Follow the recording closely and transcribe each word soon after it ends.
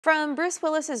From Bruce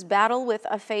Willis's battle with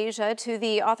aphasia to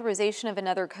the authorization of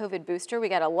another COVID booster, we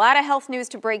got a lot of health news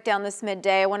to break down this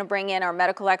midday. I want to bring in our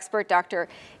medical expert, Dr.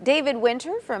 David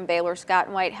Winter from Baylor Scott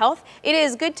 & White Health. It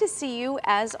is good to see you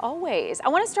as always. I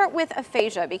want to start with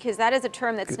aphasia because that is a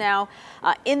term that's now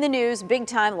in the news big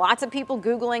time. Lots of people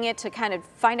Googling it to kind of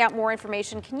find out more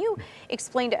information. Can you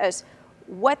explain to us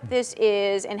what this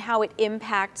is and how it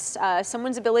impacts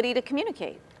someone's ability to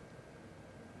communicate?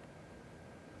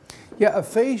 Yeah,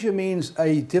 aphasia means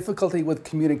a difficulty with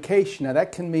communication. Now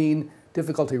that can mean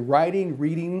difficulty writing,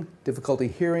 reading, difficulty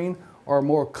hearing, or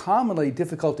more commonly,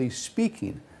 difficulty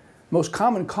speaking. Most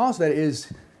common cause of that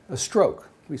is a stroke.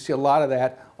 We see a lot of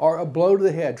that, or a blow to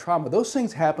the head, trauma. Those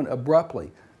things happen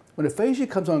abruptly. When aphasia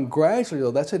comes on gradually,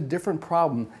 though, that's a different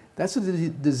problem. That's a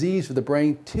disease of the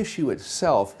brain tissue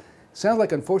itself. Sounds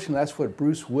like, unfortunately, that's what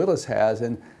Bruce Willis has,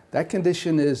 and that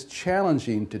condition is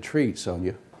challenging to treat,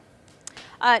 Sonia.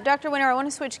 Dr. Winter, I want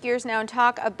to switch gears now and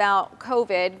talk about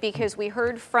COVID because we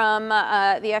heard from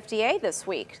the FDA this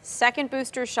week. Second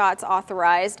booster shots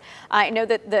authorized. I know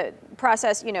that the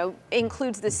process,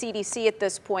 includes the CDC at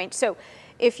this point. So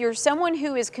if you're someone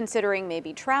who is considering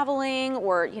maybe traveling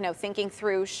or, thinking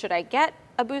through, should I get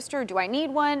a booster? Do I need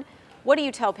one? What do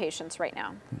you tell patients right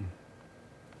now?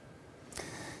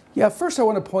 Yeah, first I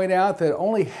want to point out that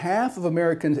only half of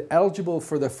Americans eligible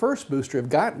for the first booster have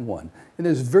gotten one. And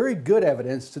there's very good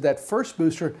evidence that that first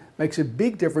booster makes a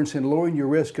big difference in lowering your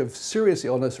risk of serious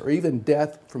illness or even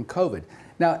death from COVID.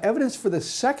 Now, evidence for the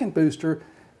second booster,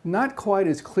 not quite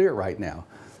as clear right now.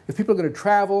 If people are going to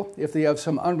travel, if they have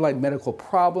some underlying medical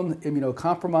problem,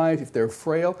 immunocompromised, if they're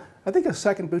frail, I think a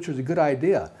second booster is a good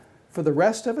idea. For the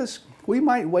rest of us, we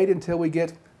might wait until we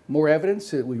get more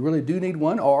evidence that we really do need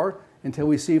one, or until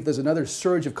we see if there's another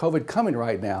surge of COVID coming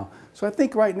right now. So I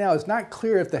think right now it's not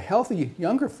clear if the healthy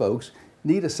younger folks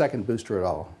need a second booster at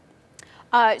all.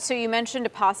 So you mentioned a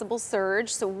possible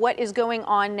surge. So what is going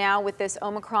on now with this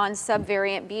Omicron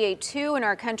subvariant BA2 in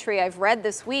our country? I've read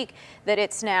this week that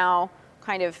it's now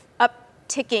kind of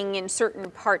upticking in certain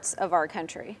parts of our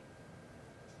country.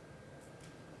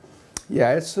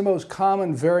 Yeah, it's the most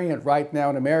common variant right now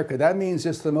in America. That means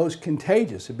it's the most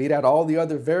contagious. It beat out all the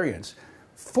other variants.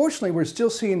 Fortunately, we're still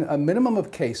seeing a minimum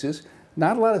of cases,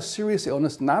 not a lot of serious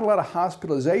illness, not a lot of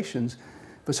hospitalizations.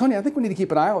 But Sonia, I think we need to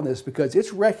keep an eye on this because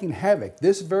it's wreaking havoc.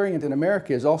 This variant in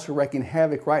America is also wreaking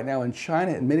havoc right now in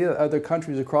China and many other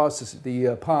countries across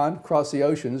the pond, across the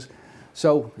oceans.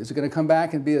 So is it going to come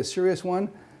back and be a serious one?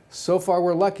 So far,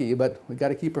 we're lucky, but we've got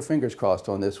to keep our fingers crossed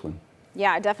on this one.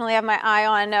 Yeah, I definitely have my eye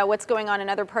on what's going on in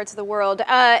other parts of the world.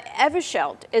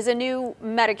 Evashelt is a new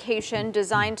medication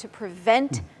designed to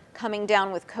prevent coming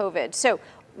down with COVID. So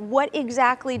what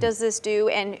exactly does this do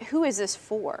and who is this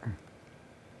for?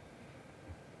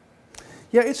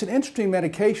 Yeah, it's an interesting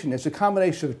medication. It's a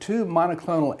combination of two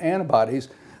monoclonal antibodies.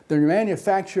 They're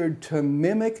manufactured to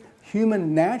mimic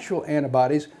human natural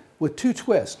antibodies with two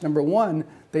twists. Number one,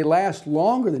 they last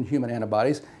longer than human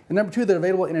antibodies. And number two, they're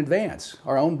available in advance.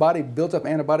 Our own body builds up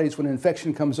antibodies when an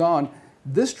infection comes on.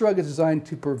 This drug is designed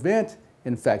to prevent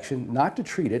infection, not to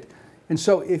treat it. And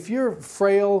so if you're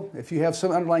frail, if you have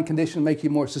some underlying condition to make you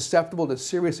more susceptible to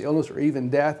serious illness or even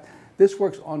death, this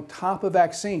works on top of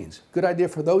vaccines. Good idea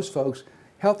for those folks.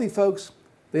 Healthy folks,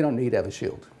 they don't need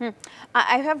Evashelt.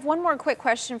 I have one more quick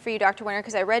question for you, Dr. Winter,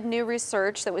 because I read new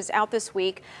research that was out this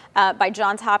week by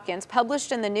Johns Hopkins,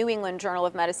 published in the New England Journal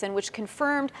of Medicine, which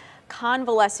confirmed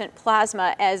convalescent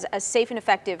plasma as a safe and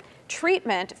effective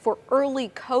treatment for early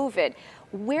COVID.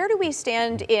 Where do we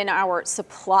stand in our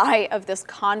supply of this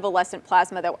convalescent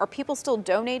plasma, though? Are people still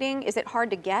donating? Is it hard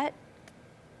to get?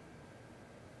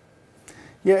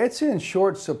 Yeah, it's in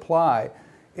short supply.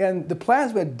 And the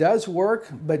plasma does work,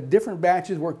 but different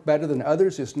batches work better than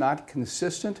others. It's not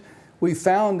consistent. We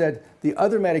found that the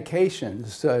other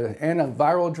medications,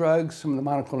 antiviral drugs, some of the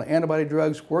monoclonal antibody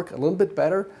drugs work a little bit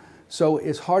better. So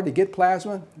it's hard to get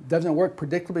plasma, doesn't work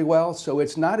predictably well, so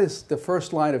it's not as the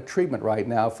first line of treatment right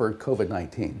now for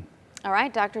COVID-19. All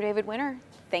right, Dr. David Winter,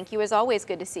 thank you as always.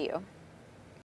 Good to see you.